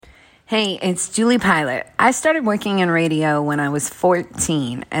Hey, it's Julie Pilot. I started working in radio when I was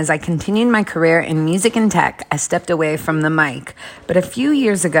 14. As I continued my career in music and tech, I stepped away from the mic. But a few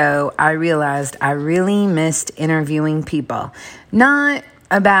years ago, I realized I really missed interviewing people. Not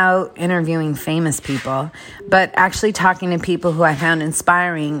about interviewing famous people, but actually talking to people who I found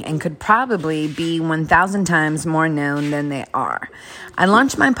inspiring and could probably be 1,000 times more known than they are. I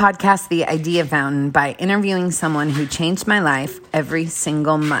launched my podcast, The Idea Fountain, by interviewing someone who changed my life every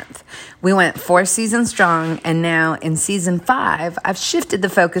single month. We went 4 seasons strong, and now in season 5, I've shifted the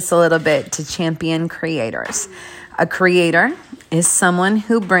focus a little bit to champion creators. A creator is someone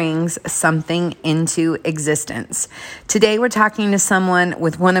who brings something into existence. Today, we're talking to someone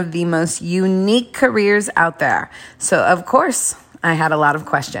with one of the most unique careers out there. So, of course, I had a lot of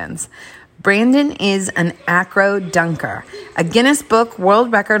questions. Brandon is an acro dunker, a Guinness Book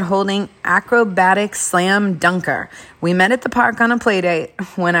World Record holding acrobatic slam dunker. We met at the park on a play date.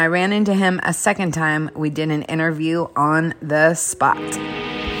 When I ran into him a second time, we did an interview on the spot.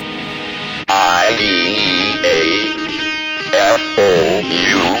 IDEAFOUNEAIN.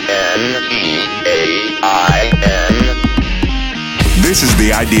 This is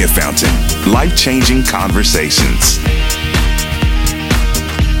The Idea Fountain, life-changing conversations.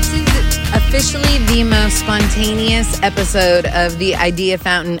 Officially the most spontaneous episode of the Idea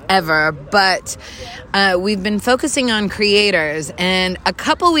Fountain ever, but we've been focusing on creators, and a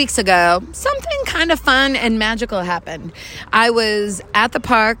couple weeks ago, something kind of fun and magical happened. I was at the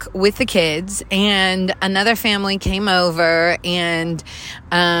park with the kids, and another family came over and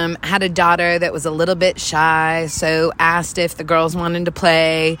had a daughter that was a little bit shy, so asked if the girls wanted to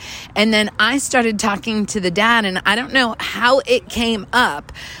play, and then I started talking to the dad, and I don't know how it came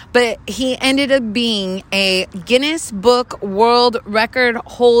up, but he ended up being a Guinness Book World Record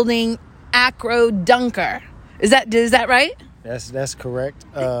holding acro dunker. Is that right? That's correct.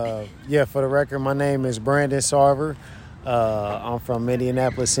 For the record, my name is Brandon Sarver. I'm from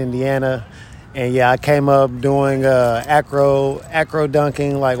Indianapolis, Indiana. And I came up doing acro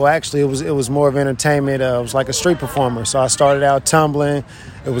dunking. It was more of entertainment. It was like a street performer. So I started out tumbling.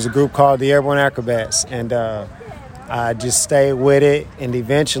 It was a group called the Airborne Acrobats. And I just stayed with it and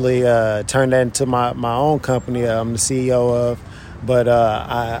eventually turned that into my own company I'm the CEO of. But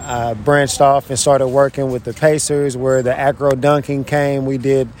I branched off and started working with the Pacers where the acro dunking came. We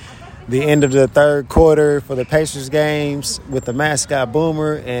did the end of the third quarter for the Pacers games with the mascot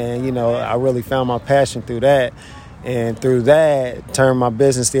Boomer. And, I really found my passion through that. And through that, turned my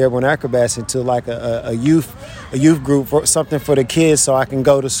business, the Airborne Acrobats, into like a youth group, for something for the kids so I can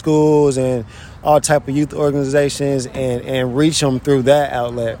go to schools and all type of youth organizations and reach them through that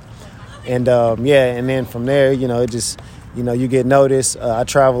outlet. And, and then from there, it just... you get noticed. I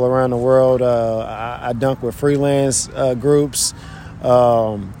travel around the world. I dunk with freelance groups,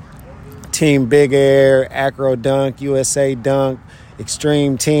 Team Big Air, Acro Dunk, USA Dunk,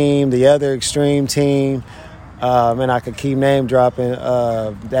 Extreme Team, the other Extreme Team. And I could keep name dropping.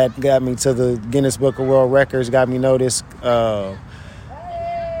 That got me to the Guinness Book of World Records, got me noticed with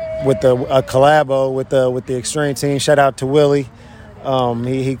a collabo with the Extreme Team. Shout out to Willie.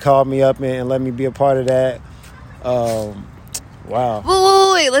 He called me up and let me be a part of that. Wow.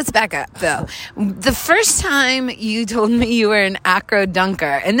 Wait, let's back up, though. The first time you told me you were an acro dunker,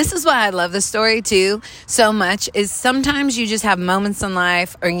 and this is why I love the story, too, so much, is sometimes you just have moments in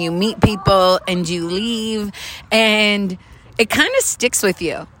life or you meet people and you leave and it kind of sticks with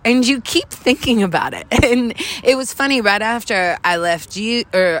you and you keep thinking about it. And it was funny, right after I met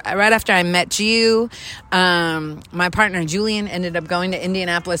you, my partner Julian ended up going to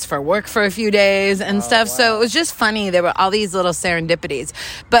Indianapolis for work for a few days and stuff. Wow. So it was just funny. There were all these little serendipities.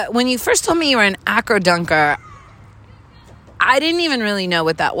 But when you first told me you were an acro dunker, I didn't even really know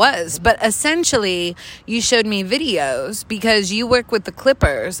what that was, but essentially you showed me videos because you work with the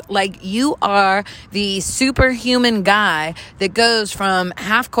Clippers. Like, you are the superhuman guy that goes from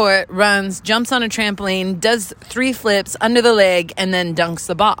half court, runs, jumps on a trampoline, does 3 flips under the leg, and then dunks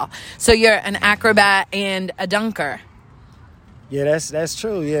the ball. So you're an acrobat and a dunker. Yeah, that's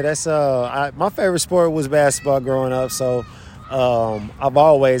true. Yeah, that's my favorite sport was basketball growing up, so I've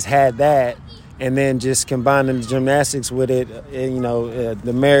always had that. And then just combining the gymnastics with it,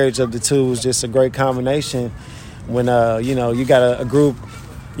 the marriage of the two was just a great combination. When, you got a group,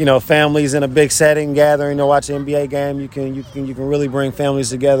 families in a big setting gathering to watch an NBA game, you can really bring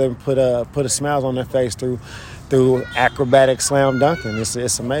families together and put a smile on their face through acrobatic slam dunking.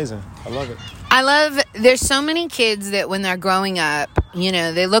 It's amazing. I love it. There's so many kids that when they're growing up,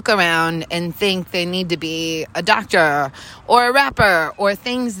 they look around and think they need to be a doctor or a rapper or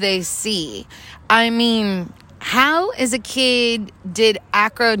things they see. I mean, How, as a kid, did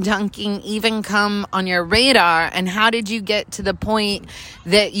acro dunking even come on your radar? And how did you get to the point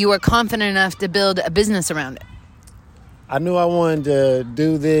that you were confident enough to build a business around it? I knew I wanted to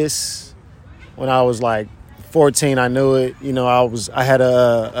do this when I was like 14. I knew it. I had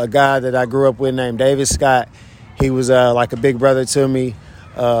a guy that I grew up with named David Scott. He was like a big brother to me.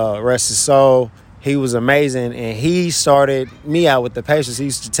 Rest his soul. He was amazing, and he started me out with the patience. He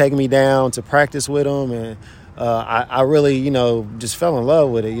used to take me down to practice with him, and I really, just fell in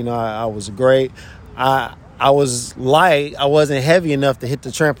love with it. I was great. I was light. I wasn't heavy enough to hit the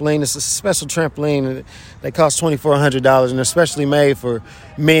trampoline. It's a special trampoline. They cost $2,400, and especially made for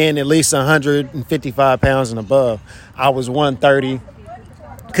men at least 155 pounds and above. I was 130.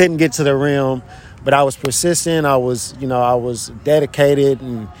 Couldn't get to the rim, but I was persistent. I was dedicated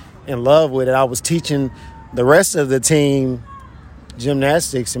and in love with it. I was teaching the rest of the team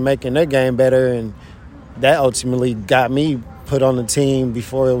gymnastics and making their game better, and that ultimately got me put on the team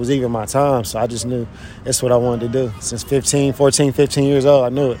before it was even my time. So I just knew that's what I wanted to do. Since 14, 15 years old, I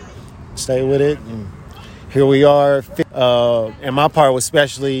knew it. Stayed with it, and here we are. And my part was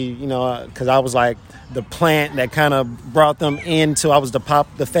especially, because I was like the plant that kind of brought them into. I was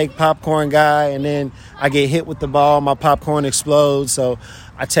the fake popcorn guy, and then I get hit with the ball, my popcorn explodes, so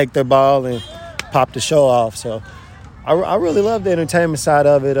I take their ball and pop the show off. So I really love the entertainment side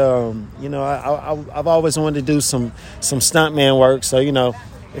of it. I've always wanted to do some stuntman work. So,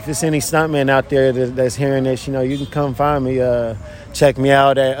 if there's any stuntman out there that's hearing this, you can come find me. Check me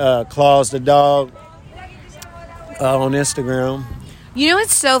out at Claus the Dog on Instagram.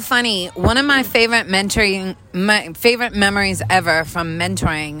 It's so funny. One of my favorite memories ever from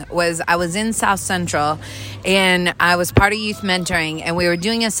mentoring was I was in South Central, and I was part of youth mentoring, and we were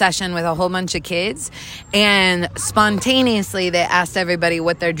doing a session with a whole bunch of kids, and spontaneously they asked everybody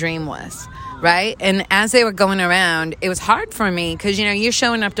what their dream was. Right? And as they were going around, it was hard for me because, you're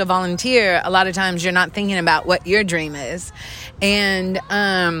showing up to volunteer. A lot of times you're not thinking about what your dream is. And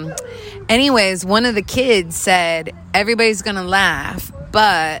anyways, one of the kids said, everybody's going to laugh,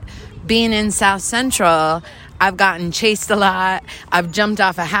 but being in South Central, I've gotten chased a lot. I've jumped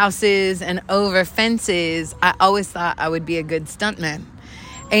off of houses and over fences. I always thought I would be a good stuntman.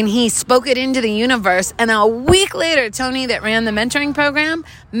 And he spoke it into the universe. And a week later, Tony, that ran the mentoring program,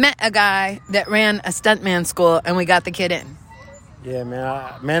 met a guy that ran a stuntman school, and we got the kid in. Yeah,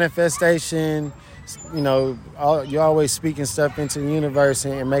 man. Manifestation, you're always speaking stuff into the universe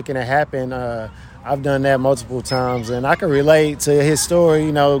and making it happen. I've done that multiple times, and I can relate to his story,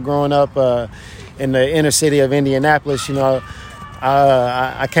 growing up in the inner city of Indianapolis.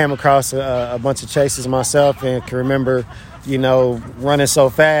 I came across a bunch of chases myself and can remember running so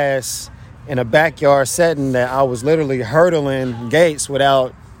fast in a backyard setting that I was literally hurdling gates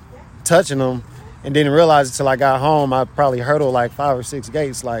without touching them, and didn't realize it until I got home. I probably hurdled like 5 or 6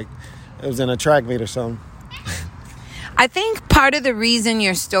 gates like it was in a track meet or something. I think part of the reason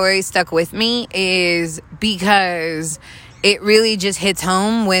your story stuck with me is because it really just hits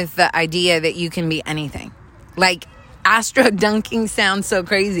home with the idea that you can be anything. Like, astro dunking sounds so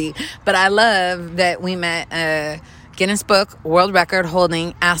crazy, but I love that we met a Guinness Book World Record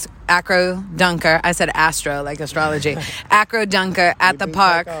holding acro dunker. I said astro like astrology. Acro dunker at the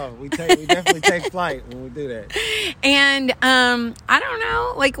park. We definitely take flight when we do that. And I don't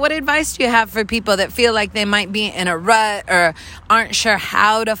know, what advice do you have for people that feel like they might be in a rut or aren't sure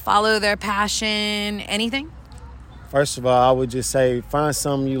how to follow their passion? Anything? First of all, I would just say find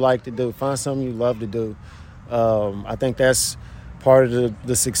something you like to do. Find something you love to do. I think that's part of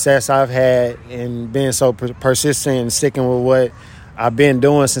the success I've had in being so persistent and sticking with what I've been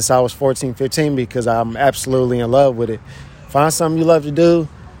doing since I was 14, 15, because I'm absolutely in love with it. Find something you love to do,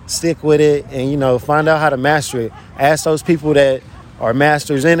 stick with it, and, find out how to master it. Ask those people that are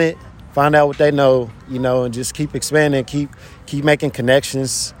masters in it, find out what they know, and just keep expanding, keep making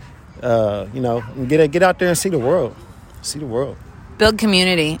connections, and get out there and see the world. See the world. Build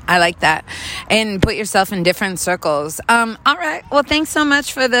community. I like that. And put yourself in different circles. All right. Well, thanks so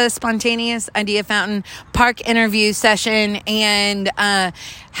much for the spontaneous Idea Fountain Park interview session. And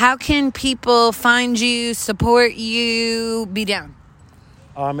how can people find you, support you, be down?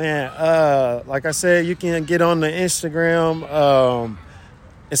 Oh, man. Like I said, you can get on the Instagram.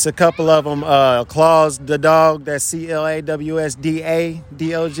 It's a couple of them. Claus the Dog. That's CLAWSDADOG.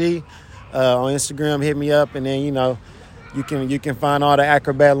 On Instagram, hit me up. And then, you can find all the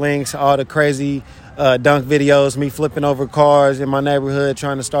acrobat links, all the crazy dunk videos, me flipping over cars in my neighborhood,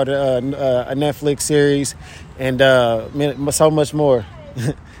 trying to start a Netflix series, and so much more.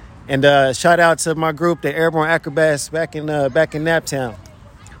 And shout out to my group, the Airborne Acrobats, back in Naptown.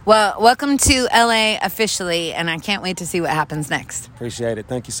 Well, welcome to LA officially, and I can't wait to see what happens next. Appreciate it.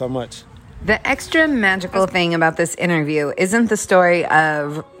 Thank you so much. The extra magical thing about this interview isn't the story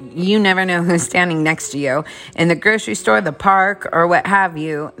of you never know who's standing next to you in the grocery store, the park, or what have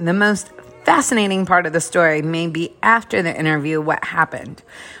you. The most fascinating part of the story may be after the interview, what happened.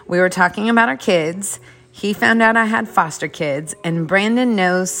 We were talking about our kids. He found out I had foster kids, and Brandon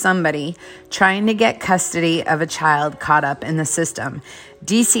knows somebody trying to get custody of a child caught up in the system.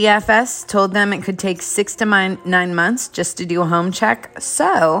 DCFS told them it could take 6 to 9 months just to do a home check,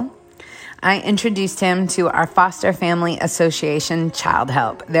 so I introduced him to our Foster Family Association Child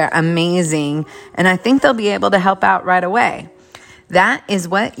Help. They're amazing, and I think they'll be able to help out right away. That is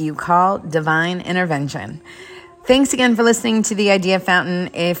what you call divine intervention. Thanks again for listening to The Idea Fountain.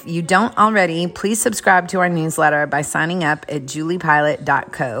 If you don't already, please subscribe to our newsletter by signing up at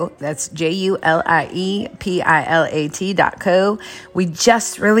juliepilot.co. That's JULIEPILAT.co. We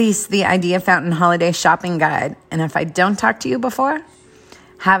just released the Idea Fountain Holiday Shopping Guide. And if I don't talk to you before,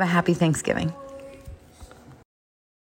 have a happy Thanksgiving.